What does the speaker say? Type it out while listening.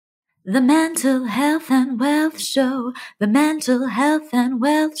The Mental Health and Wealth Show, the Mental Health and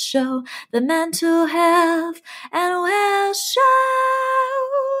Wealth Show, the Mental Health and Wealth Show.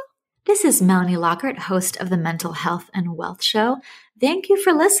 This is Melanie Lockhart, host of the Mental Health and Wealth Show. Thank you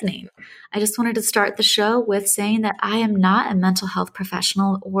for listening. I just wanted to start the show with saying that I am not a mental health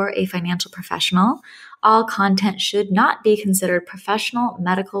professional or a financial professional. All content should not be considered professional,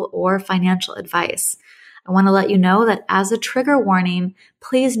 medical, or financial advice. I want to let you know that as a trigger warning,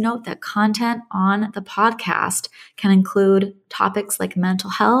 please note that content on the podcast can include topics like mental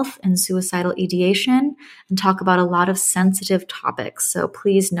health and suicidal ideation and talk about a lot of sensitive topics. So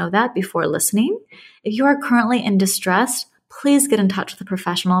please know that before listening. If you are currently in distress, please get in touch with a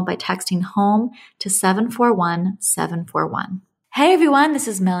professional by texting HOME to 741-741. Hey everyone, this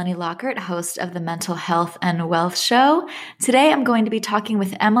is Melanie Lockhart, host of the Mental Health and Wealth Show. Today I'm going to be talking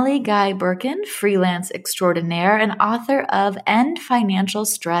with Emily Guy Birken, freelance extraordinaire and author of End Financial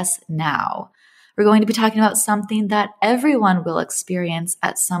Stress Now. We're going to be talking about something that everyone will experience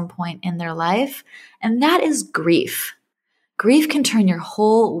at some point in their life, and that is grief. Grief can turn your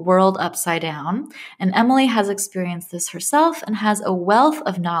whole world upside down, and Emily has experienced this herself and has a wealth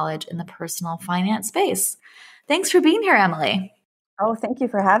of knowledge in the personal finance space. Thanks for being here, Emily. Oh, thank you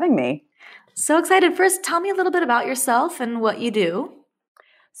for having me. So excited. First, tell me a little bit about yourself and what you do.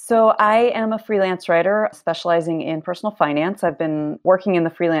 So I am a freelance writer specializing in personal finance. I've been working in the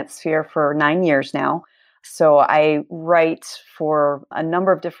freelance sphere for 9 years now. So I write for a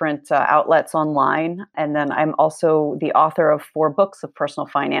number of different outlets online. And then I'm also the author of 4 books of personal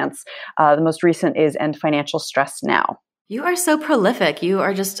finance. The most recent is End Financial Stress Now. You are so prolific. You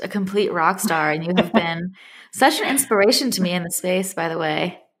are just a complete rock star, and you have been such an inspiration to me in the space, by the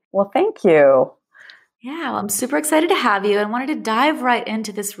way. Well, thank you. Yeah, well, I'm super excited to have you and wanted to dive right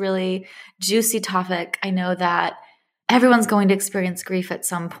into this really juicy topic. I know that everyone's going to experience grief at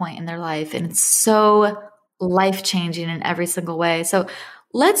some point in their life, and it's so life-changing in every single way. So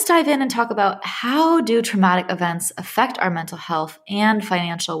let's dive in and talk about how do traumatic events affect our mental health and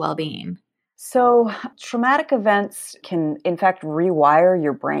financial well-being? So traumatic events can, in fact, rewire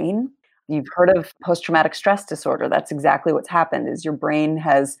your brain. You've heard of post-traumatic stress disorder. That's exactly what's happened, is your brain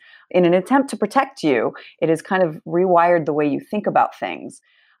has, in an attempt to protect you, it has kind of rewired the way you think about things.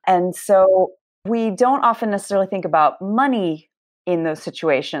 And so we don't often necessarily think about money in those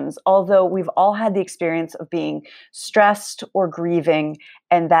situations, although we've all had the experience of being stressed or grieving,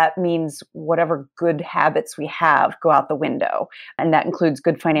 and that means whatever good habits we have go out the window, and that includes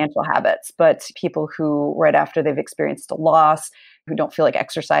good financial habits. But people who, right after they've experienced a loss, who don't feel like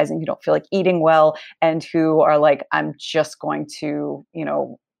exercising, who don't feel like eating well, and who are like, I'm just going to,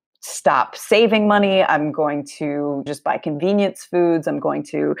 stop saving money. I'm going to just buy convenience foods. I'm going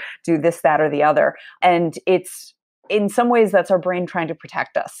to do this, that, or the other. And it's, in some ways, that's our brain trying to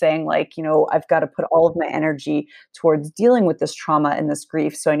protect us, saying like, I've got to put all of my energy towards dealing with this trauma and this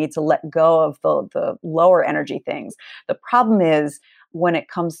grief. So I need to let go of the lower energy things. The problem is when it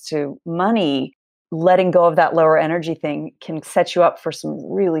comes to money, letting go of that lower energy thing can set you up for some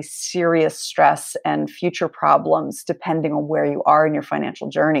really serious stress and future problems, depending on where you are in your financial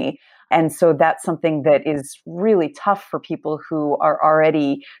journey. And so that's something that is really tough for people who are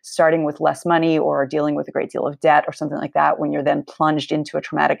already starting with less money or are dealing with a great deal of debt or something like that, when you're then plunged into a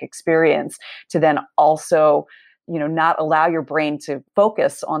traumatic experience, to then also not allow your brain to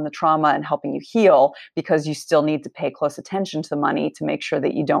focus on the trauma and helping you heal, because you still need to pay close attention to the money to make sure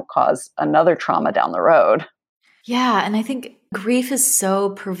that you don't cause another trauma down the road. Yeah, and I think grief is so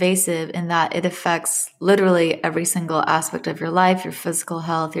pervasive in that it affects literally every single aspect of your life, your physical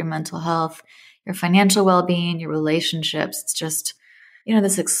health, your mental health, your financial well-being, your relationships. It's just,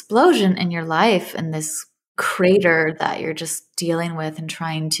 this explosion in your life and this crater that you're just dealing with and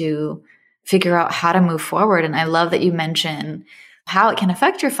trying to figure out how to move forward. And I love that you mention how it can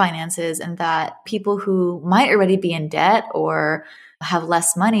affect your finances, and that people who might already be in debt or have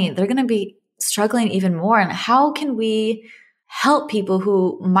less money, they're going to be struggling even more. And how can we help people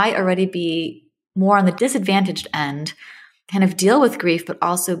who might already be more on the disadvantaged end kind of deal with grief, but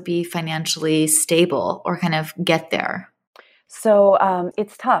also be financially stable or kind of get there? So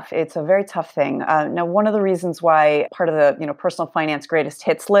it's tough. It's a very tough thing. Now, one of the reasons why part of the personal finance greatest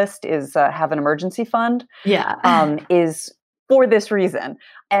hits list is have an emergency fund. Yeah, is for this reason,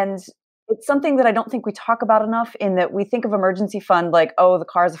 and it's something that I don't think we talk about enough. In that we think of emergency fund like, oh, the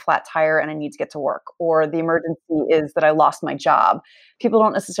car's a flat tire and I need to get to work, or the emergency is that I lost my job. People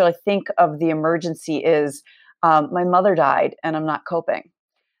don't necessarily think of the emergency is my mother died and I'm not coping.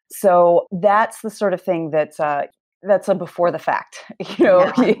 So that's the sort of thing that's a before the fact.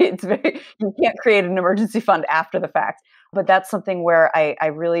 Yeah. You can't create an emergency fund after the fact. But that's something where I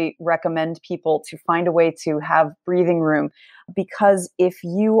really recommend people to find a way to have breathing room, because if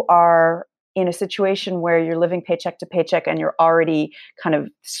you are in a situation where you're living paycheck to paycheck and you're already kind of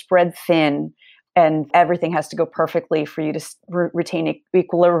spread thin and everything has to go perfectly for you to retain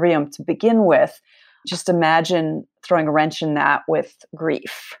equilibrium to begin with, just imagine throwing a wrench in that with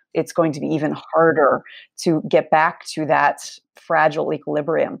grief. It's going to be even harder to get back to that fragile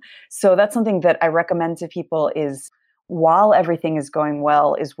equilibrium. So that's something that I recommend to people is, while everything is going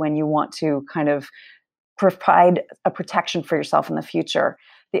well, is when you want to kind of provide a protection for yourself in the future.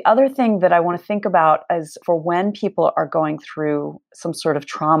 The other thing that I want to think about is for when people are going through some sort of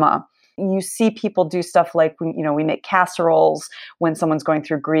trauma. You see people do stuff like, we make casseroles when someone's going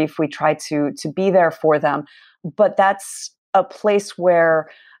through grief. We try to be there for them. But that's a place where,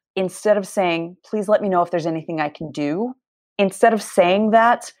 instead of saying, please let me know if there's anything I can do, instead of saying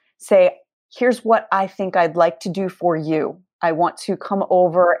that, say, here's what I think I'd like to do for you. I want to come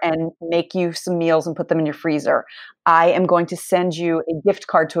over and make you some meals and put them in your freezer. I am going to send you a gift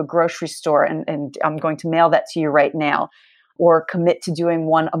card to a grocery store, and I'm going to mail that to you right now. Or commit to doing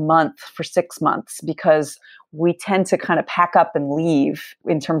one a month for 6 months, because we tend to kind of pack up and leave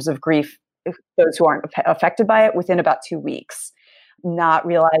in terms of grief, those who aren't affected by it, within about 2 weeks, not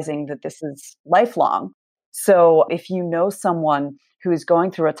realizing that this is lifelong. So if you know someone who is going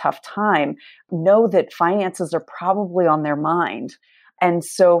through a tough time, know that finances are probably on their mind. And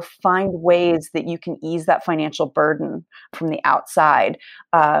so find ways that you can ease that financial burden from the outside.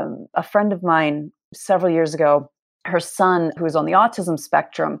 A friend of mine several years ago, her son, who was on the autism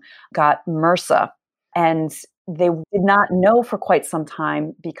spectrum, got MRSA. And they did not know for quite some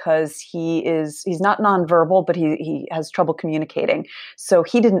time, because he's not nonverbal, but he has trouble communicating. So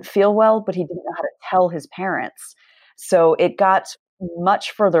he didn't feel well, but he didn't know how to tell his parents. So it got much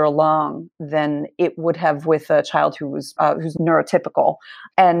further along than it would have with a child who's neurotypical.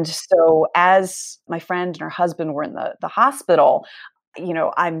 And so as my friend and her husband were in the hospital,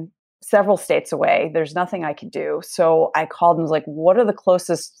 I'm several states away. There's nothing I could do. So I called and was like, what are the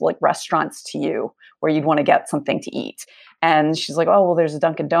closest restaurants to you where you'd want to get something to eat? And she's like, oh, well, there's a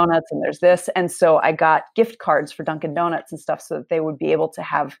Dunkin' Donuts and there's this. And so I got gift cards for Dunkin' Donuts and stuff so that they would be able to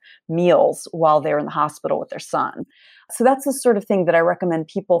have meals while they're in the hospital with their son. So that's the sort of thing that I recommend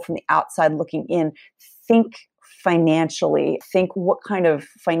people from the outside looking in think financially. Think, what kind of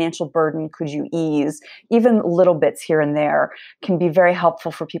financial burden could you ease? Even little bits here and there can be very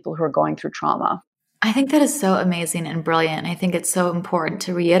helpful for people who are going through trauma. I think that is so amazing and brilliant. I think it's so important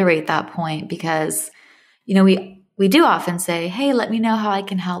to reiterate that point, because, we do often say, hey, let me know how I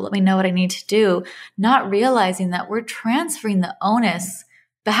can help. Let me know what I need to do, not realizing that we're transferring the onus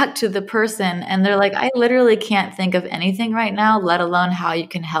back to the person. And they're like, I literally can't think of anything right now, let alone how you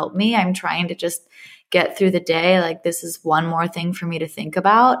can help me. I'm trying to just get through the day. Like, this is one more thing for me to think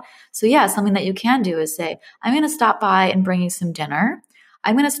about. So yeah, something that you can do is say, I'm going to stop by and bring you some dinner.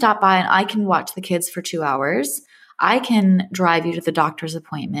 I'm going to stop by and I can watch the kids for 2 hours. I can drive you to the doctor's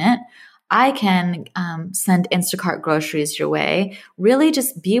appointment. I can send Instacart groceries your way. Really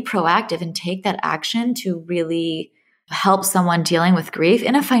just be proactive and take that action to really help someone dealing with grief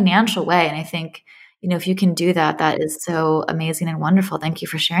in a financial way. And I think, if you can do that, that is so amazing and wonderful. Thank you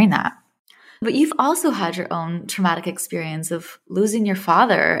for sharing that. But you've also had your own traumatic experience of losing your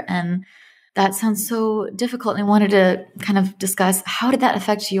father, and that sounds so difficult. And I wanted to kind of discuss, how did that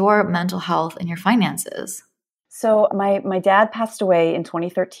affect your mental health and your finances? So my dad passed away in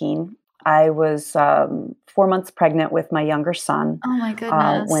 2013. I was 4 months pregnant with my younger son Oh my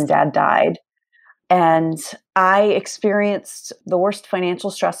goodness. when dad died. And I experienced the worst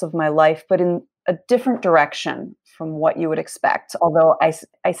financial stress of my life, but in a different direction from what you would expect. Although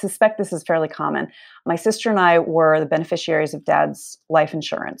I suspect this is fairly common. My sister and I were the beneficiaries of dad's life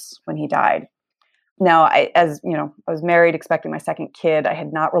insurance when he died. Now, I was married, expecting my second kid. I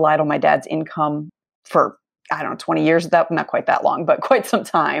had not relied on my dad's income for, 20 years, not quite that long, but quite some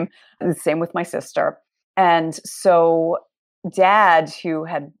time. And the same with my sister. And so dad, who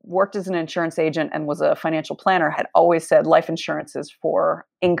had worked as an insurance agent and was a financial planner, had always said life insurance is for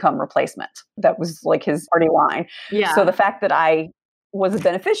income replacement. That was like his party line. Yeah. So the fact that I was a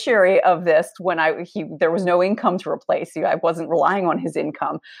beneficiary of this when there was no income to replace, I wasn't relying on his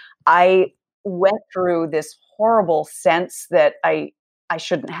income. I went through this horrible sense that I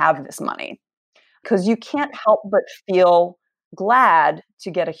shouldn't have this money, because you can't help but feel glad to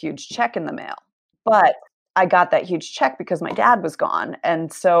get a huge check in the mail. But I got that huge check because my dad was gone.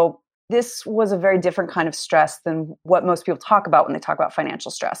 And so this was a very different kind of stress than what most people talk about when they talk about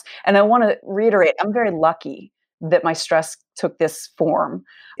financial stress. And I want to reiterate, I'm very lucky that my stress took this form.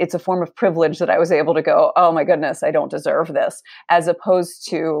 It's a form of privilege that I was able to go, oh my goodness, I don't deserve this, as opposed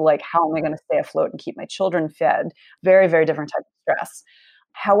to like, how am I going to stay afloat and keep my children fed? Very, very different type of stress.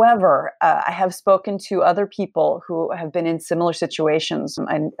 However, I have spoken to other people who have been in similar situations.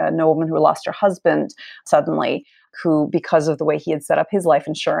 I know a woman who lost her husband suddenly, who, because of the way he had set up his life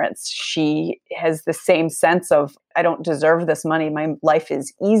insurance, she has the same sense of, I don't deserve this money. My life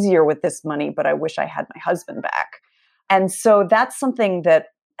is easier with this money, but I wish I had my husband back. And so that's something that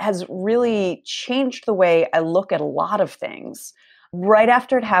has really changed the way I look at a lot of things. Right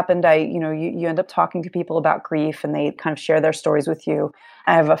after it happened, you end up talking to people about grief and they kind of share their stories with you.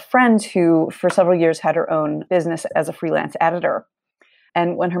 I have a friend who for several years had her own business as a freelance editor.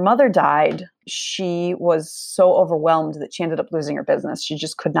 And when her mother died, she was so overwhelmed that she ended up losing her business. She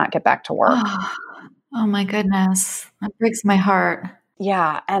just could not get back to work. Oh my goodness. That breaks my heart.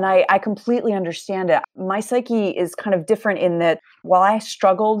 Yeah. And I completely understand it. My psyche is kind of different in that while I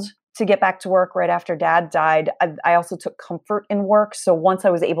struggled to get back to work right after Dad died, I also took comfort in work. So once I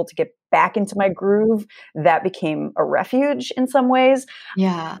was able to get back into my groove, that became a refuge in some ways.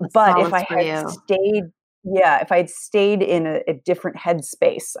 Yeah. But if I for had you. stayed, if I had stayed in a different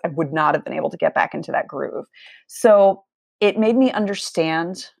headspace, I would not have been able to get back into that groove. So it made me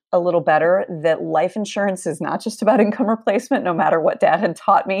understand a little better that life insurance is not just about income replacement, no matter what Dad had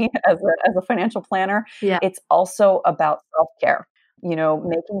taught me as a financial planner. Yeah. It's also about self-care,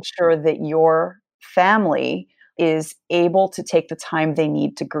 making sure that your family is able to take the time they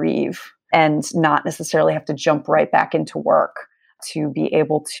need to grieve and not necessarily have to jump right back into work to be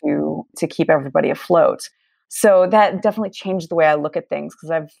able to keep everybody afloat. So that definitely changed the way I look at things,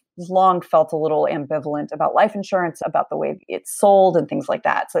 because I've long felt a little ambivalent about life insurance, about the way it's sold and things like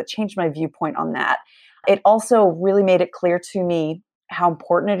that. So it changed my viewpoint on that. It also really made it clear to me how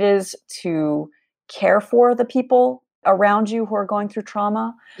important it is to care for the people around you who are going through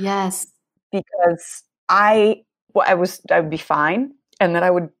trauma. Yes. Because I would be fine, and then I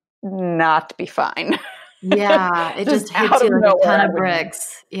would not be fine. Yeah. It just hits out you of like a nowhere, ton I of would.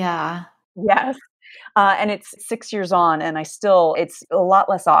 bricks. Yeah. Yes. And it's 6 years on, and it's a lot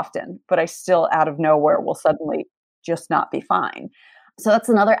less often, but I still out of nowhere will suddenly just not be fine. So that's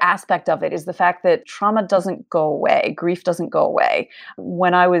another aspect of it, is the fact that trauma doesn't go away. Grief doesn't go away.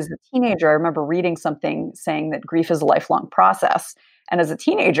 When I was a teenager, I remember reading something saying that grief is a lifelong process. And as a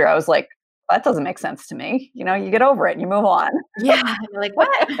teenager, I was like, that doesn't make sense to me. You get over it and you move on. Yeah. You're like,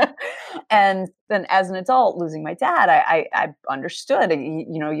 what? And then as an adult, losing my dad, I understood,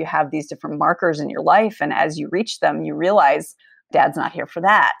 you have these different markers in your life. And as you reach them, you realize Dad's not here for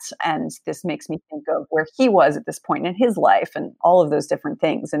that. And this makes me think of where he was at this point in his life and all of those different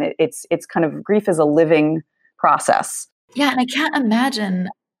things. And it's kind of, grief is a living process. Yeah. And I can't imagine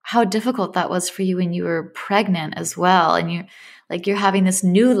how difficult that was for you when you were pregnant as well. And you're having this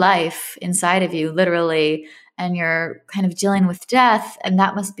new life inside of you, literally, and you're kind of dealing with death. And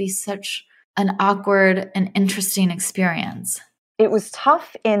that must be such an awkward and interesting experience. It was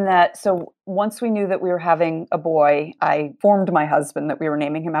tough in that, so once we knew that we were having a boy, I informed my husband that we were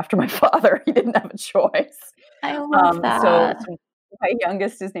naming him after my father. He didn't have a choice. I love So that. my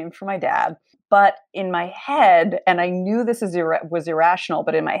youngest is named for my dad. But in my head, and I knew this was irrational,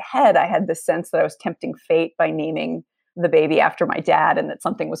 but in my head, I had this sense that I was tempting fate by naming the baby after my dad, and that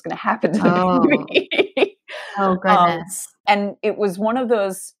something was going to happen to the baby. Oh, goodness. And it was one of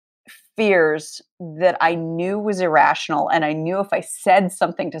those fears that I knew was irrational. And I knew if I said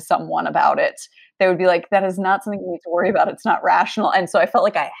something to someone about it, they would be like, that is not something you need to worry about. It's not rational. And so I felt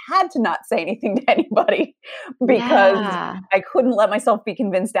like I had to not say anything to anybody because I couldn't let myself be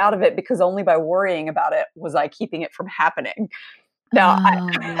convinced out of it, because only by worrying about it was I keeping it from happening. Now,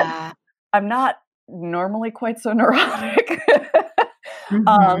 I'm not normally quite so neurotic.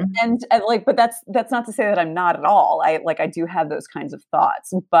 But that's not to say that I'm not at all. I do have those kinds of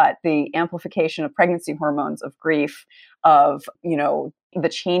thoughts, but the amplification of pregnancy hormones, of grief, of, the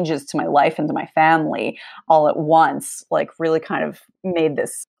changes to my life and to my family all at once, really kind of made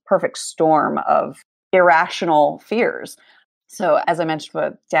this perfect storm of irrational fears. So as I mentioned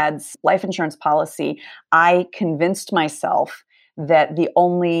with Dad's life insurance policy, I convinced myself that the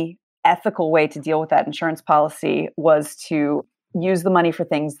only ethical way to deal with that insurance policy was to use the money for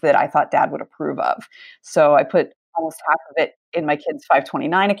things that I thought Dad would approve of. So I put almost half of it in my kids'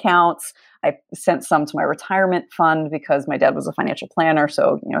 529 accounts. I sent some to my retirement fund because my dad was a financial planner.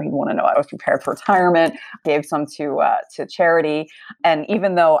 So, he'd want to know I was prepared for retirement. Gave some to charity. And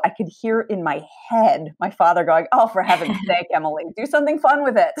even though I could hear in my head my father going, oh, for heaven's sake, Emily, do something fun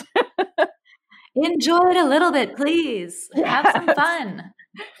with it. Enjoy it a little bit, please. Yes. Have some fun.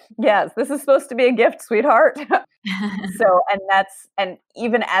 Yes, this is supposed to be a gift, sweetheart. So, and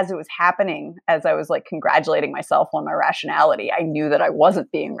even as it was happening, as I was like congratulating myself on my rationality, I knew that I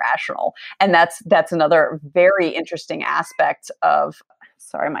wasn't being rational. And that's another very interesting aspect of,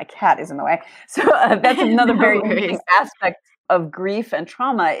 sorry, my cat is in the way. So that's another No very interesting worries. aspect of grief and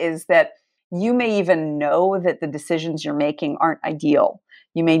trauma, is that you may even know that the decisions you're making aren't ideal.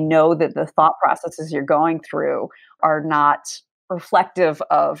 You may know that the thought processes you're going through are not reflective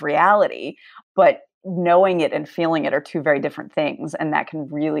of reality, but knowing it and feeling it are two very different things. And that can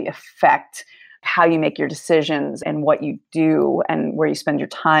really affect how you make your decisions and what you do and where you spend your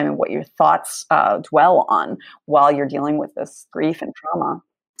time and what your thoughts dwell on while you're dealing with this grief and trauma.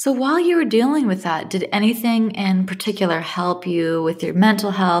 So while you were dealing with that, did anything in particular help you with your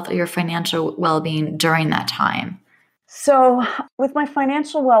mental health or your financial well-being during that time? So, with my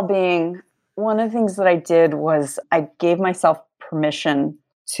financial well being, one of the things that I did was I gave myself permission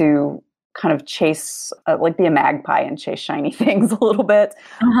to kind of chase, like be a magpie and chase shiny things a little bit.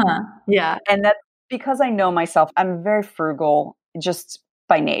 Uh-huh. Yeah. And that's because I know myself. I'm very frugal just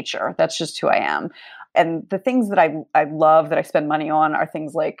by nature. That's just who I am. And the things that I love that I spend money on are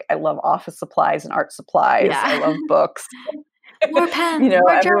things like I love office supplies and art supplies. I Yeah. love books. More You pens, know,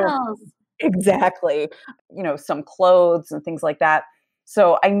 more everyone journals. exactly. Some clothes and things like that.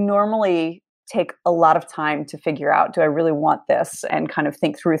 So I normally take a lot of time to figure out, do I really want this, and kind of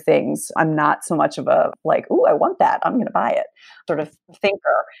think through things. I'm not so much of a like, "Ooh, I want that, I'm going to buy it" sort of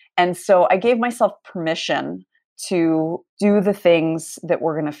thinker. And so I gave myself permission to do the things that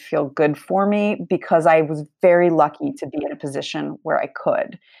were going to feel good for me because I was very lucky to be in a position where I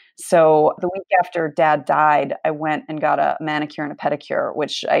could. So the week after dad died, I went and got a manicure and a pedicure,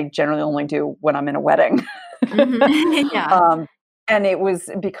 which I generally only do when I'm in a wedding. Mhm. Yeah. um, and it was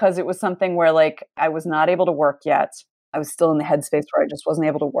because it was something where like I was not able to work yet. I was still in the headspace where I just wasn't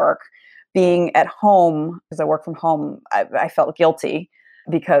able to work. Being at home, because I work from home, I felt guilty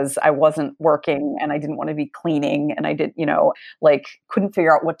because I wasn't working and I didn't want to be cleaning and I did, like couldn't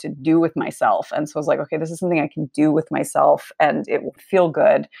figure out what to do with myself. And so I was like, okay, this is something I can do with myself and it will feel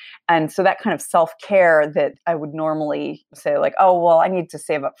good. And so that kind of self-care that I would normally say like, oh, well, I need to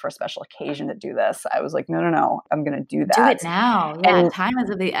save up for a special occasion to do this. I was like, no, no, no, I'm going to do Do that. it now. Yeah, And time is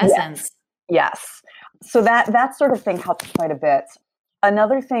of the yes, essence. yes. So that sort of thing helped quite a bit.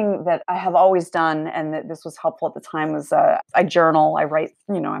 Another thing that I have always done, and that this was helpful at the time, was I journal. I write.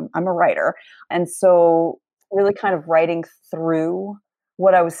 I'm a writer, and so really kind of writing through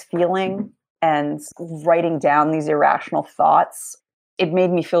what I was feeling and writing down these irrational thoughts. It made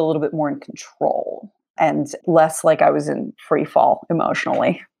me feel a little bit more in control and less like I was in free fall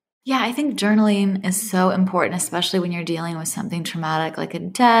emotionally. Yeah, I think journaling is so important, especially when you're dealing with something traumatic like a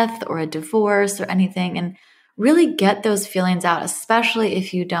death or a divorce or anything, and really get those feelings out, especially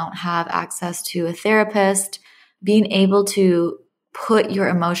if you don't have access to a therapist. Being able to put your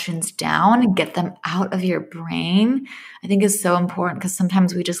emotions down and get them out of your brain, I think is so important because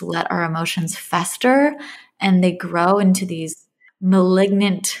sometimes we just let our emotions fester and they grow into these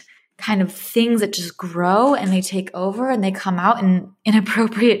malignant kind of things that just grow and they take over and they come out in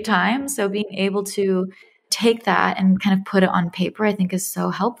inappropriate times. So being able to take that and kind of put it on paper, I think is so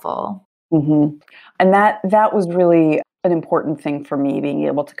helpful. Mm-hmm. And that was really an important thing for me, being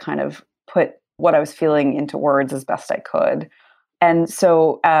able to kind of put what I was feeling into words as best I could. And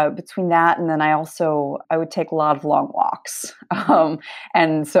so between that and then I would take a lot of long walks.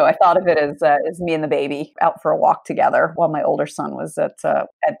 And so I thought of it as me and the baby out for a walk together while my older son was at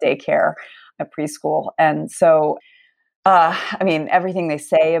daycare, at preschool. And so I mean, everything they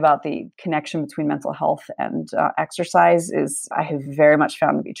say about the connection between mental health and exercise is I have very much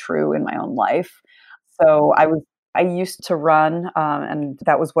found to be true in my own life. So I used to run, and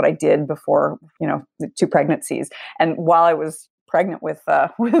that was what I did before the two pregnancies. And while I was pregnant with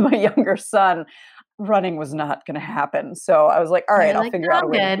with my younger son, running was not going to happen. So I was like, all right, You're I'll like, figure no, out a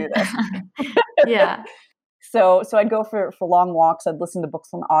I'm way to do this. good. Yeah. So I'd go for long walks. I'd listen to books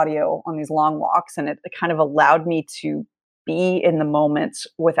on audio on these long walks, and it kind of allowed me to be in the moment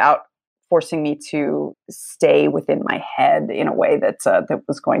without forcing me to stay within my head in a way that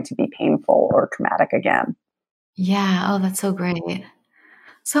was going to be painful or traumatic again. Yeah. Oh, that's so great.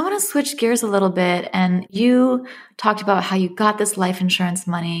 So I want to switch gears a little bit. And you talked about how you got this life insurance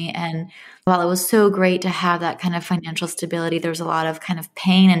money. And while it was so great to have that kind of financial stability, there's a lot of kind of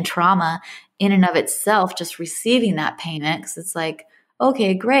pain and trauma in and of itself, just receiving that payment. Because it's like,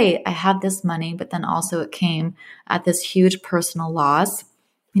 okay, great, I have this money. But then also it came at this huge personal loss.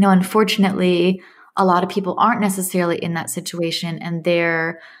 Unfortunately, a lot of people aren't necessarily in that situation and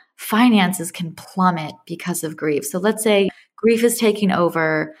their finances can plummet because of grief. So let's say grief is taking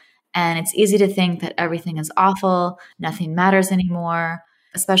over, and it's easy to think that everything is awful, nothing matters anymore.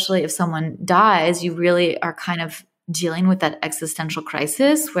 Especially if someone dies, you really are kind of dealing with that existential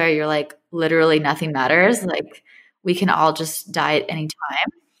crisis where you're like, literally nothing matters. Like, we can all just die at any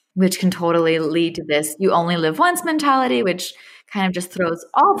time, which can totally lead to this you only live once mentality, which kind of just throws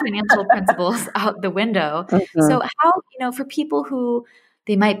all financial principles out the window. Mhm. So how, for people who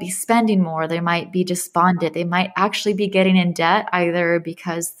they might be spending more, they might be despondent, they might actually be getting in debt either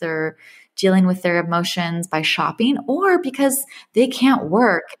because they're dealing with their emotions by shopping or because they can't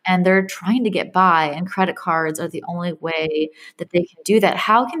work and they're trying to get by and credit cards are the only way that they can do that.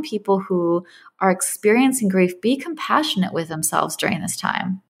 How can people who are experiencing grief be compassionate with themselves during this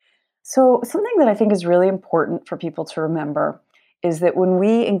time? So, something that I think is really important for people to remember is that when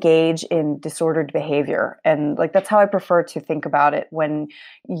we engage in disordered behavior, and like that's how I prefer to think about it, when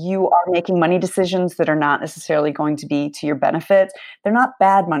you are making money decisions that are not necessarily going to be to your benefit, they're not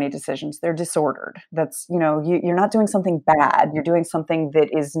bad money decisions, they're disordered. That's, you're not doing something bad, you're doing something that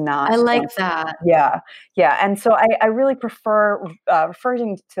is not I going. like that. Yeah, yeah, and so I really prefer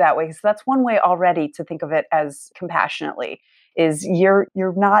referring to that way. So that's one way already to think of it as compassionately. Is you're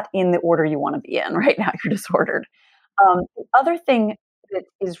not in the order you want to be in right now. You're disordered. The other thing that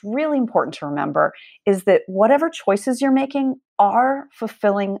is really important to remember is that whatever choices you're making are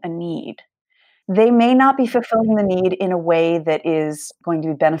fulfilling a need. They may not be fulfilling the need in a way that is going to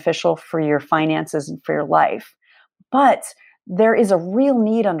be beneficial for your finances and for your life, but there is a real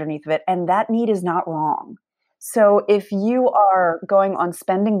need underneath of it, and that need is not wrong. So if you are going on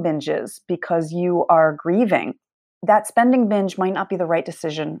spending binges because you are grieving, that spending binge might not be the right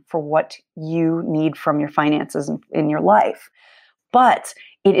decision for what you need from your finances in your life. But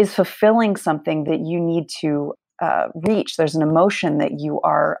it is fulfilling something that you need to reach. There's an emotion that you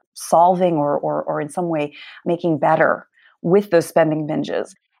are solving or in some way making better with those spending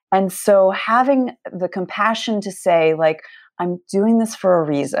binges. And so having the compassion to say, like, I'm doing this for a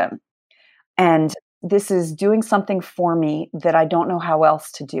reason. And this is doing something for me that I don't know how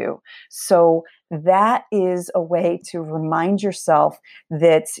else to do. So that is a way to remind yourself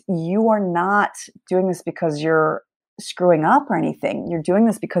that you are not doing this because you're screwing up or anything. You're doing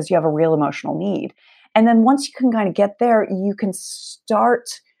this because you have a real emotional need. And then once you can kind of get there, you can start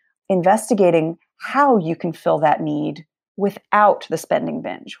investigating how you can fill that need without the spending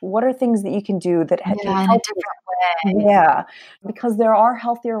binge. What are things that you can do that can Yeah, in a help you? different way. Yeah, because there are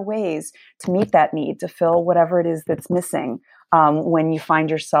healthier ways to meet that need, to fill whatever it is that's missing when you find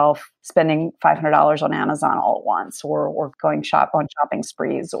yourself spending $500 on Amazon all at once, or going on shopping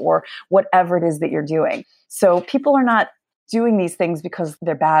sprees, or whatever it is that you're doing. So people are not doing these things because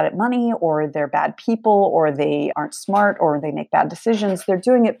they're bad at money, or they're bad people, or they aren't smart, or they make bad decisions. They're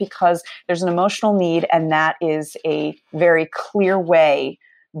doing it because there's an emotional need, and that is a very clear way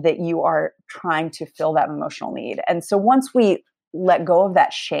that you are trying to fill that emotional need. And so once we let go of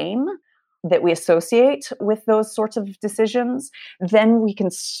that shame that we associate with those sorts of decisions, then we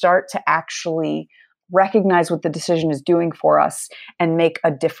can start to actually recognize what the decision is doing for us and make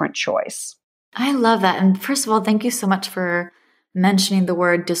a different choice. I love that. And first of all, thank you so much for mentioning the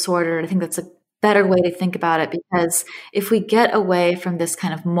word disorder. I think that's a better way to think about it, because if we get away from this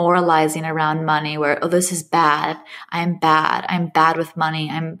kind of moralizing around money where, oh, this is bad, I'm bad with money,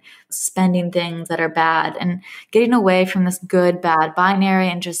 I'm spending things that are bad, and getting away from this good, bad binary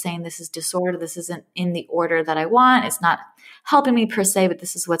and just saying this is disorder, this isn't in the order that I want, it's not helping me per se, but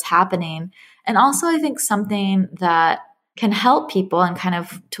this is what's happening. And also I think something that can help people, and kind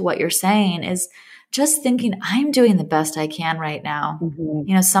of to what you're saying, is just thinking, I'm doing the best I can right now.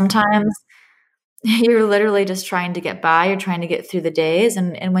 Mm-hmm. Sometimes you're literally just trying to get by, you're trying to get through the days.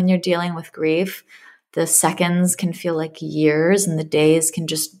 And when you're dealing with grief, the seconds can feel like years and the days can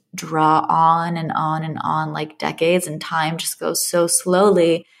just draw on and on and on like decades, and time just goes so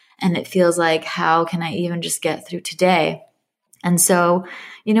slowly. And it feels like, how can I even just get through today? And so,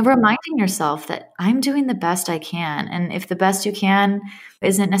 reminding yourself that I'm doing the best I can. And if the best you can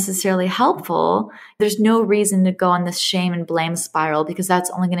isn't necessarily helpful, there's no reason to go on this shame and blame spiral, because that's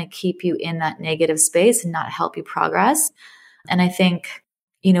only going to keep you in that negative space and not help you progress. And I think,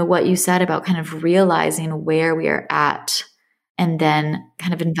 what you said about kind of realizing where we are at and then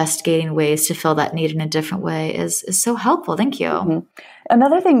kind of investigating ways to fill that need in a different way is so helpful. Thank you. Mm-hmm.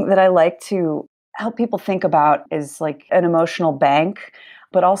 Another thing that I like to help people think about is like an emotional bank,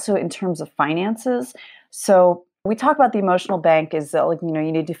 but also in terms of finances. So we talk about the emotional bank is you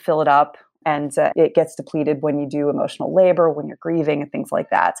need to fill it up, and it gets depleted when you do emotional labor, when you're grieving and things like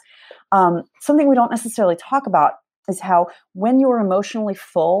that. Something we don't necessarily talk about is how when you're emotionally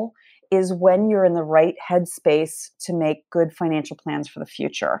full, is when you're in the right headspace to make good financial plans for the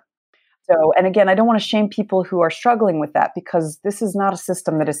future. So, and again, I don't want to shame people who are struggling with that because this is not a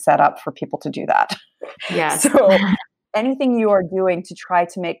system that is set up for people to do that. Yes. So, anything you are doing to try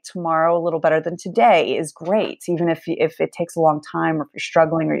to make tomorrow a little better than today is great, even if it takes a long time or if you're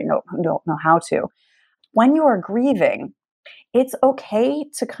struggling or you don't know how to. When you are grieving, it's okay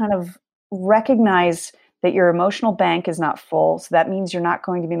to kind of recognize that your emotional bank is not full. So that means you're not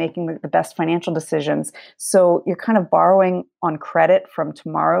going to be making the best financial decisions. So you're kind of borrowing on credit from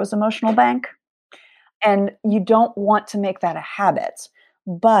tomorrow's emotional bank. And you don't want to make that a habit.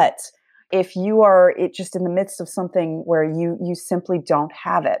 But if you are just in the midst of something where you simply don't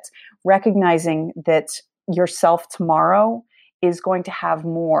have it, recognizing that yourself tomorrow is going to have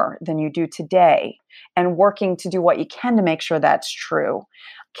more than you do today and working to do what you can to make sure that's true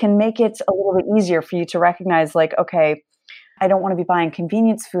can make it a little bit easier for you to recognize, like, okay, I don't want to be buying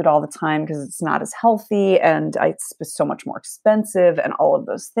convenience food all the time because it's not as healthy and it's so much more expensive and all of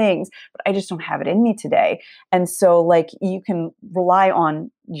those things, but I just don't have it in me today. And so like you can rely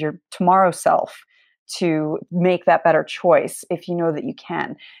on your tomorrow self to make that better choice if you know that you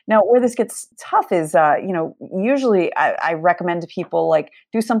can. Now, where this gets tough is, usually I recommend to people like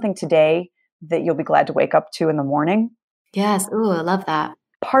do something today that you'll be glad to wake up to in the morning. Yes. Ooh, I love that.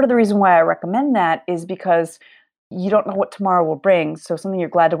 Part of the reason why I recommend that is because you don't know what tomorrow will bring. So something you're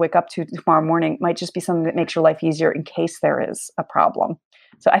glad to wake up to tomorrow morning might just be something that makes your life easier in case there is a problem.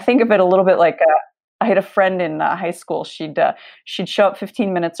 So I think of it a little bit like I had a friend in high school. She'd show up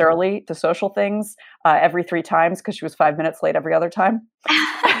 15 minutes early to social things every 3 times because she was 5 minutes late every other time.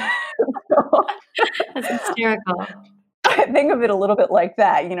 That's hysterical. I think of it a little bit like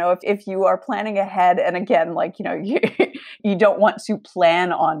that. If you are planning ahead, and again, like, you don't want to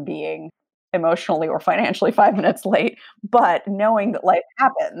plan on being emotionally or financially 5 minutes late, but knowing that life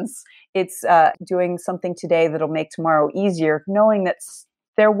happens, it's doing something today that'll make tomorrow easier, knowing that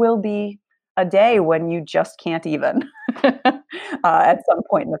there will be a day when you just can't even at some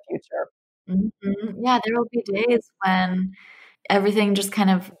point in the future. Mm-hmm. Yeah, there will be days when everything just kind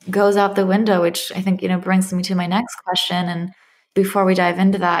of goes out the window, which I think, brings me to my next question. And before we dive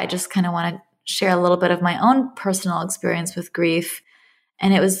into that, I just kind of want to share a little bit of my own personal experience with grief.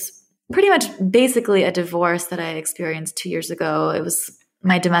 And it was pretty much basically a divorce that I experienced 2 years ago. It was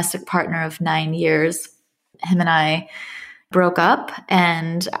my domestic partner of 9 years. Him and I broke up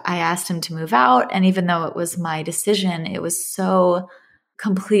and I asked him to move out. And even though it was my decision, it was so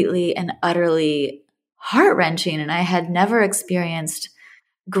completely and utterly heart-wrenching. And I had never experienced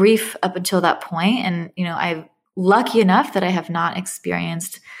grief up until that point. And, I'm lucky enough that I have not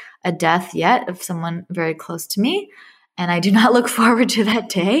experienced a death yet of someone very close to me. And I do not look forward to that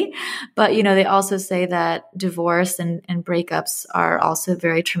day. But, they also say that divorce and breakups are also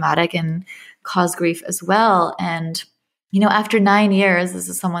very traumatic and cause grief as well. And, after 9 years, this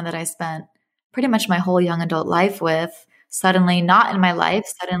is someone that I spent pretty much my whole young adult life with, suddenly not in my life,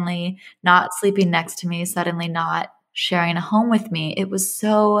 suddenly not sleeping next to me, suddenly not sharing a home with me. It was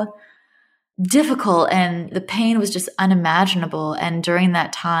so difficult and the pain was just unimaginable. And during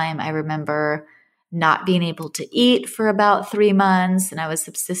that time, I remember not being able to eat for about 3 months. And I was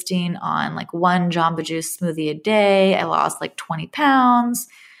subsisting on like one Jamba Juice smoothie a day. I lost like 20 pounds.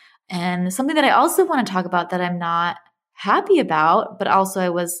 And something that I also want to talk about that I'm not happy about, but also I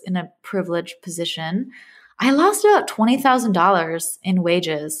was in a privileged position. I lost about $20,000 in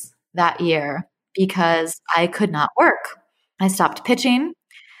wages that year because I could not work. I stopped pitching.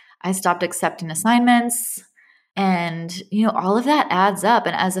 I stopped accepting assignments. And, all of that adds up.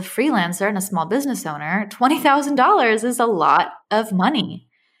 And as a freelancer and a small business owner, $20,000 is a lot of money.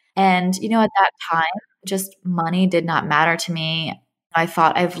 And, at that time, just money did not matter to me. I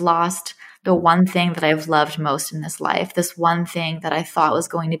thought I've lost the one thing that I've loved most in this life. This one thing that I thought was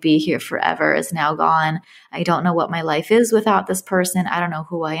going to be here forever is now gone. I don't know what my life is without this person. I don't know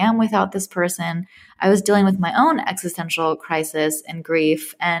who I am without this person. I was dealing with my own existential crisis and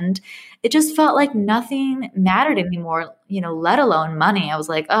grief, and it just felt like nothing mattered anymore, let alone money. I was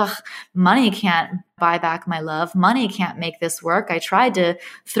like, ugh, money can't buy back my love. Money can't make this work. I tried to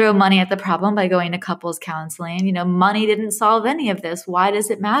throw money at the problem by going to couples counseling. Money didn't solve any of this. Why does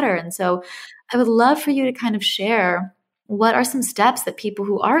it matter? And so I would love for you to kind of share what are some steps that people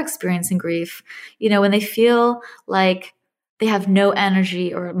who are experiencing grief, when they feel like they have no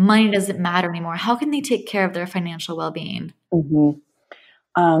energy or money doesn't matter anymore, how can they take care of their financial well-being? Mm-hmm.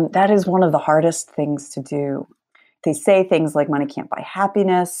 That is one of the hardest things to do. They say things like money can't buy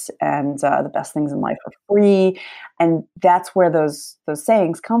happiness and the best things in life are free. And that's where those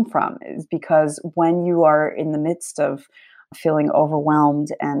sayings come from, is because when you are in the midst of feeling overwhelmed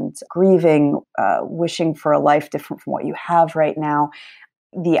and grieving, wishing for a life different from what you have right now,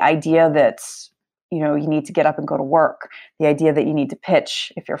 the idea that you need to get up and go to work, the idea that you need to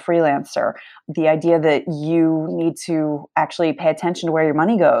pitch if you're a freelancer, the idea that you need to actually pay attention to where your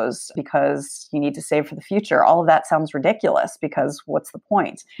money goes because you need to save for the future. All of that sounds ridiculous because what's the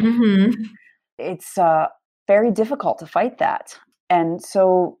point? Mm-hmm. It's very difficult to fight that. And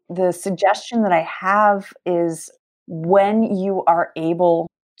so the suggestion that I have is when you are able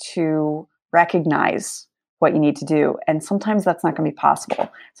to recognize what you need to do, and sometimes that's not going to be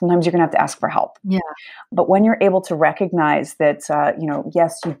possible. Sometimes you're going to have to ask for help. Yeah. But when you're able to recognize that,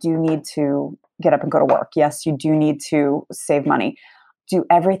 yes, you do need to get up and go to work. Yes, you do need to save money. Do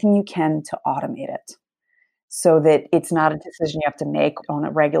everything you can to automate it so that it's not a decision you have to make on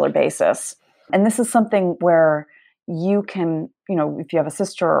a regular basis. And this is something where you can, if you have a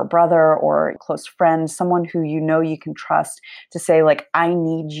sister or a brother or a close friend, someone who you can trust, to say, like, I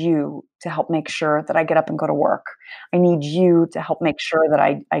need you to help make sure that I get up and go to work. I need you to help make sure that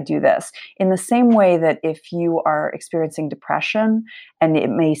I do this. In the same way that if you are experiencing depression and it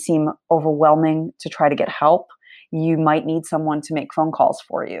may seem overwhelming to try to get help, you might need someone to make phone calls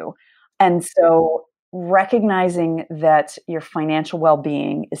for you. And so recognizing that your financial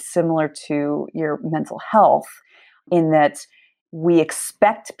well-being is similar to your mental health, in that we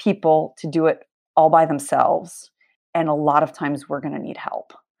expect people to do it all by themselves, and a lot of times we're going to need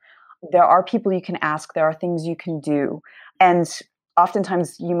help. There are people you can ask, there are things you can do, and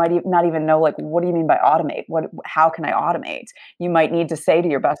oftentimes you might not even know, like, what do you mean by automate? How can I automate? You might need to say to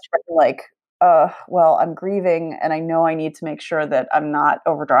your best friend, like, well, I'm grieving and I know I need to make sure that I'm not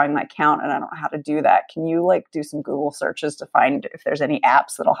overdrawing my account and I don't know how to do that. Can you do some Google searches to find if there's any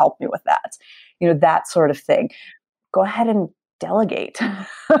apps that'll help me with that? That sort of thing. Go ahead and delegate. Yeah,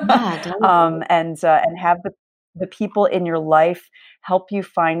 delegate. And have the people in your life help you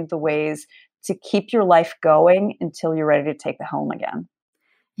find the ways to keep your life going until you're ready to take the helm again.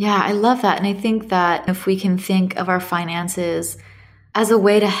 Yeah, I love that. And I think that if we can think of our finances as a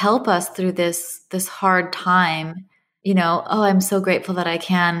way to help us through this hard time, oh, I'm so grateful that I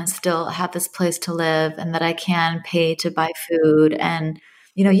can still have this place to live and that I can pay to buy food. And,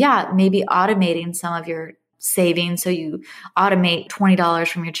 maybe automating some of your savings. So you automate $20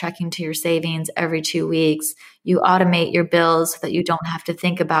 from your checking to your savings every 2 weeks. You automate your bills so that you don't have to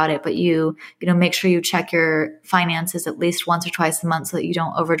think about it, but you make sure you check your finances at least once or twice a month so that you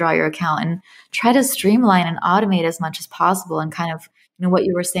don't overdraw your account, and try to streamline and automate as much as possible. And kind of, what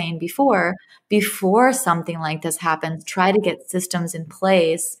you were saying before something like this happens, try to get systems in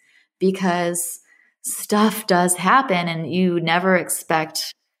place, because stuff does happen and you never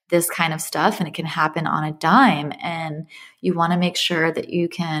expect this kind of stuff, and it can happen on a dime. And you want to make sure that you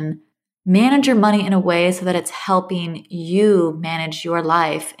can manage your money in a way so that it's helping you manage your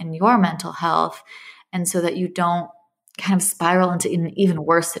life and your mental health, and so that you don't kind of spiral into an even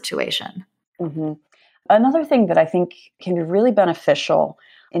worse situation. Mm-hmm. Another thing that I think can be really beneficial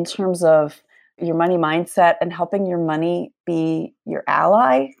in terms of your money mindset and helping your money be your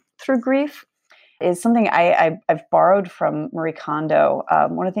ally through grief is something I've borrowed from Marie Kondo.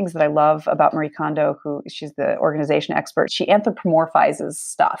 One of the things that I love about Marie Kondo, she's the organization expert, she anthropomorphizes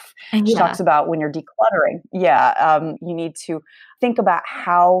stuff. And She yeah, talks about when you're decluttering, you need to think about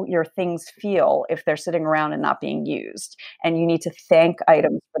how your things feel if they're sitting around and not being used. And you need to thank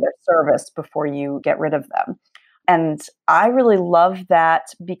items for their service before you get rid of them. And I really love that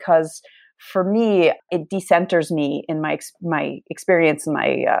because for me, it decenters me in my experience and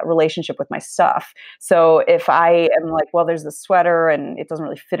my relationship with my stuff. So if I am like, well, there's this sweater and it doesn't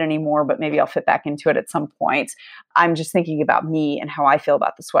really fit anymore, but maybe I'll fit back into it at some point, I'm just thinking about me and how I feel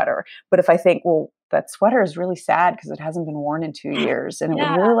about the sweater. But if I think, well, that sweater is really sad because it hasn't been worn in 2 years and it would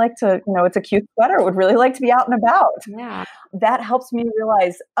yeah, really like to, it's a cute sweater, it would really like to be out and about. yeah, That helps me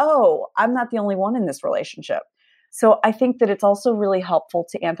realize, oh, I'm not the only one in this relationship. So I think that it's also really helpful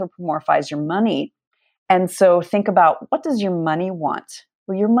to anthropomorphize your money. And so think about, what does your money want?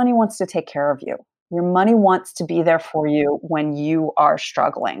 Well, your money wants to take care of you. Your money wants to be there for you when you are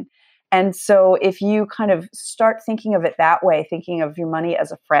struggling. And so if you kind of start thinking of it that way, thinking of your money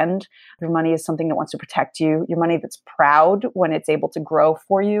as a friend, your money is something that wants to protect you, your money that's proud when it's able to grow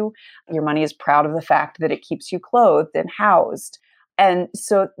for you, your money is proud of the fact that it keeps you clothed and housed. And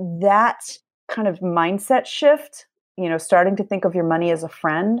so that kind of mindset shift, starting to think of your money as a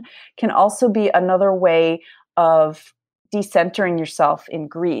friend, can also be another way of decentering yourself in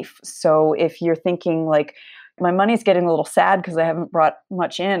grief. So if you're thinking like, my money's getting a little sad because I haven't brought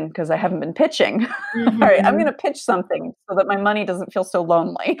much in because I haven't been pitching. All right, I'm going to pitch something so that my money doesn't feel so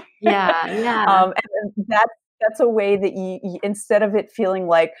lonely. yeah, yeah, And That's a way that instead of it feeling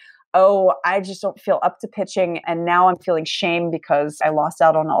like, oh, I just don't feel up to pitching, and now I'm feeling shame because I lost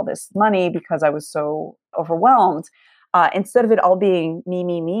out on all this money because I was so overwhelmed. Instead of it all being me,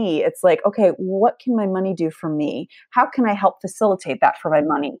 me, me, it's like, okay, what can my money do for me? How can I help facilitate that for my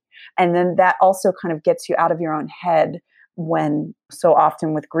money? And then that also kind of gets you out of your own head when so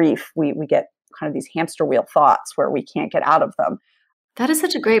often with grief, we get kind of these hamster wheel thoughts where we can't get out of them. That is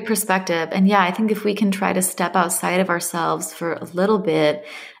such a great perspective. And yeah, I think if we can try to step outside of ourselves for a little bit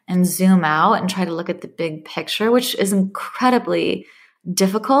and zoom out and try to look at the big picture, which is incredibly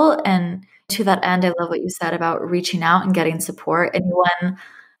difficult. And to that end, I love what you said about reaching out and getting support. Anyone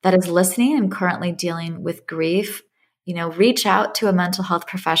that is listening and currently dealing with grief, reach out to a mental health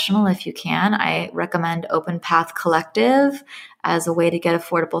professional if you can. I recommend Open Path Collective as a way to get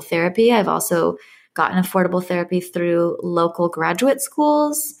affordable therapy. I've also gotten affordable therapy through local graduate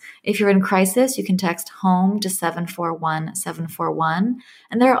schools. If you're in crisis, you can text HOME to 741-741.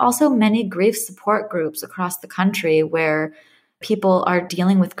 And there are also many grief support groups across the country where people are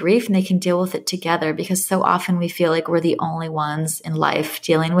dealing with grief and they can deal with it together, because so often we feel like we're the only ones in life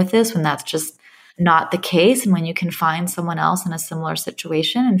dealing with this when that's just not the case. And when you can find someone else in a similar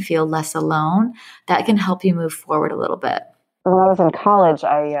situation and feel less alone, that can help you move forward a little bit. When I was in college,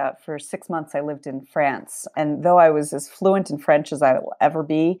 for 6 months, I lived in France. And though I was as fluent in French as I will ever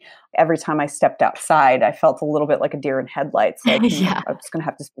be, every time I stepped outside, I felt a little bit like a deer in headlights. Like, Yeah. I was going to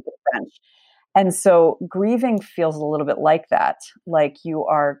have to speak in French. And so grieving feels a little bit like that. Like you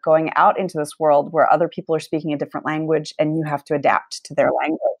are going out into this world where other people are speaking a different language and you have to adapt to their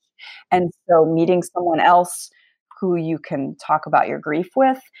language. And so meeting someone else who you can talk about your grief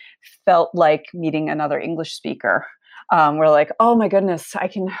with felt like meeting another English speaker. We're like, oh my goodness, I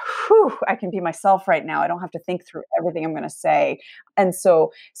can be myself right now. I don't have to think through everything I'm going to say. And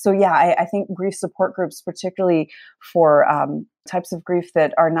so yeah, I think grief support groups, particularly for types of grief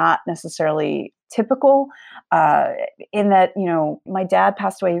that are not necessarily typical, in that, my dad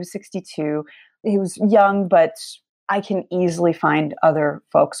passed away. He was 62. He was young, but I can easily find other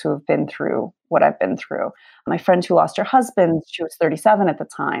folks who have been through what I've been through. My friend who lost her husband, she was 37 at the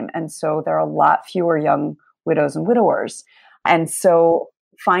time. And so there are a lot fewer young widows and widowers. And so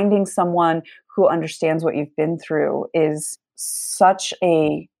finding someone who understands what you've been through is such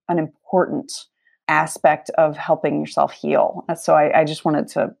an important aspect of helping yourself heal. So I just wanted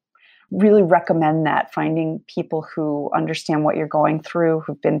to really recommend that, finding people who understand what you're going through,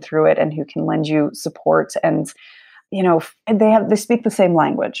 who've been through it, and who can lend you support. And, they speak the same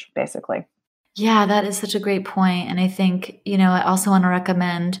language, basically. Yeah, that is such a great point. And I think, I also want to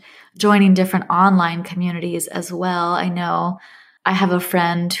recommend joining different online communities as well. I know I have a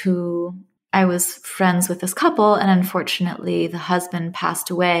friend who I was friends with this couple, and unfortunately the husband passed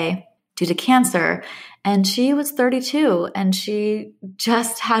away due to cancer. And she was 32 and she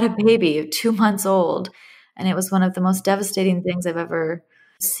just had a baby, 2 months old. And it was one of the most devastating things I've ever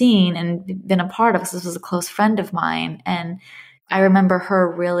seen and been a part of, because this was a close friend of mine. And I remember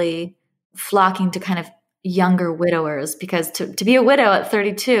her really flocking to kind of younger widowers, because to be a widow at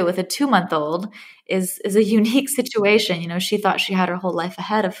 32 with a 2-month-old is a unique situation. She thought she had her whole life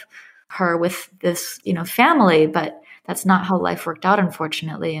ahead of her with this, family, but that's not how life worked out,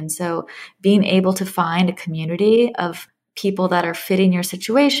 unfortunately. And so being able to find a community of people that are fitting your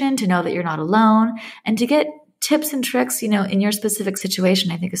situation, to know that you're not alone, and to get tips and tricks, in your specific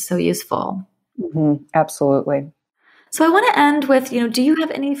situation, I think is so useful. Mm-hmm. Absolutely. So I want to end with, do you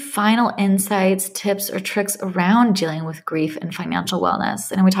have any final insights, tips, or tricks around dealing with grief and financial wellness?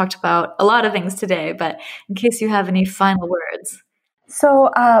 And we talked about a lot of things today, but in case you have any final words. So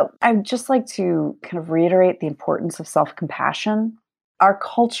I'd just like to kind of reiterate the importance of self-compassion. Our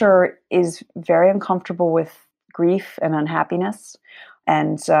culture is very uncomfortable with grief and unhappiness,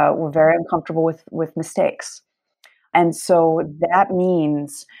 and we're very uncomfortable with mistakes. And so that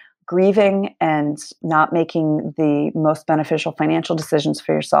means grieving and not making the most beneficial financial decisions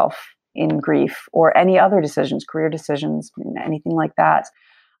for yourself in grief, or any other decisions, career decisions, anything like that,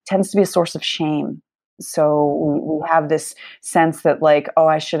 tends to be a source of shame. So we have this sense that like, oh,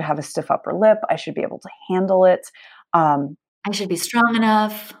 I should have a stiff upper lip. I should be able to handle it. I should be strong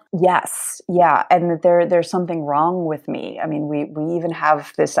enough. Yes. Yeah. And that there's something wrong with me. I mean, we even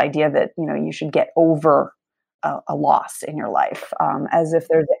have this idea that, you should get over a loss in your life, as if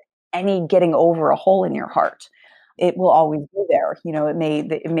there's any getting over a hole in your heart. It will always be there.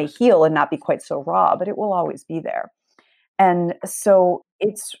 It may heal and not be quite so raw, but it will always be there. And so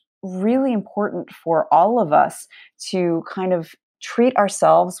it's really important for all of us to kind of treat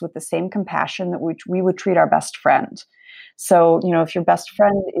ourselves with the same compassion that we would treat our best friend. So, if your best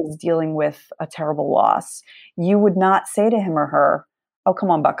friend is dealing with a terrible loss, you would not say to him or her, "Oh,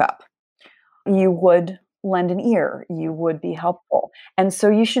 come on, buck up." You would lend an ear, you would be helpful. And so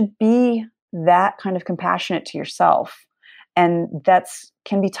you should be that kind of compassionate to yourself. And that's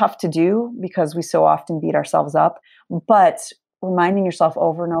can be tough to do because we so often beat ourselves up, but reminding yourself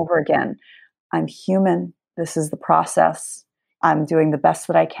over and over again, I'm human. This is the process. I'm doing the best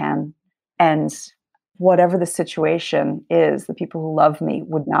that I can. And whatever the situation is, the people who love me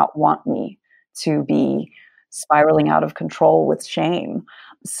would not want me to be spiraling out of control with shame.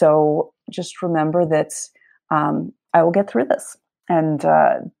 So just remember that I will get through this. And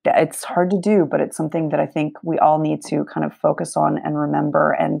it's hard to do, but it's something that I think we all need to kind of focus on and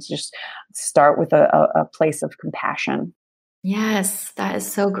remember and just start with a place of compassion. Yes, that is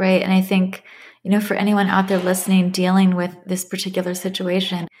so great. And I think, for anyone out there listening, dealing with this particular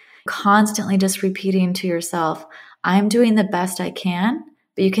situation, constantly just repeating to yourself, I'm doing the best I can,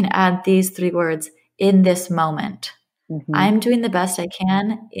 but you can add these 3 words, in this moment. Mm-hmm. I'm doing the best I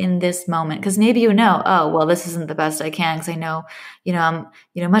can in this moment. Because maybe oh, well, this isn't the best I can because I know, I'm,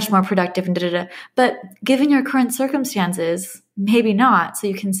 much more productive and da-da-da. But given your current circumstances, maybe not. So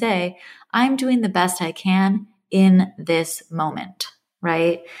you can say, I'm doing the best I can in this moment,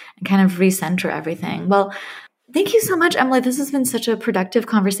 right? And kind of recenter everything. Well, thank you so much, Emily. This has been such a productive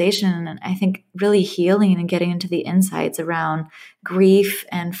conversation, and I think really healing and getting into the insights around grief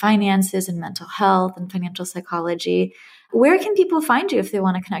and finances and mental health and financial psychology. Where can people find you if they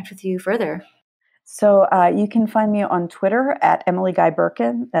want to connect with you further? So you can find me on Twitter at Emily Guy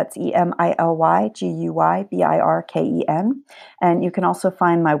Birken. That's EmilYGuybirken. And you can also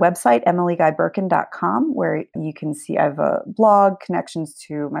find my website, emilyguybirken.com, where you can see I have a blog, connections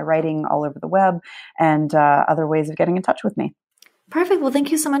to my writing all over the web, and other ways of getting in touch with me. Perfect. Well,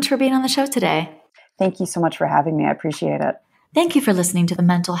 thank you so much for being on the show today. Thank you so much for having me. I appreciate it. Thank you for listening to the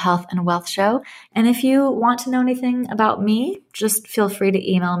Mental Health and Wealth Show. And if you want to know anything about me, just feel free to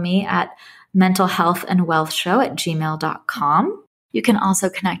email me at mentalhealthandwealthshow@gmail.com. You can also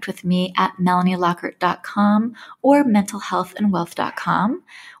connect with me at melanielockhart.com or mentalhealthandwealth.com.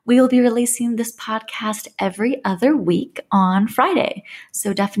 We will be releasing this podcast every other week on Friday.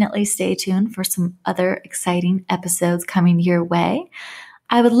 So definitely stay tuned for some other exciting episodes coming your way.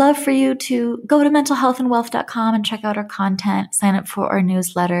 I would love for you to go to mentalhealthandwealth.com and check out our content, sign up for our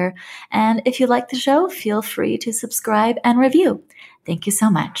newsletter. And if you like the show, feel free to subscribe and review. Thank you so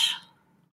much.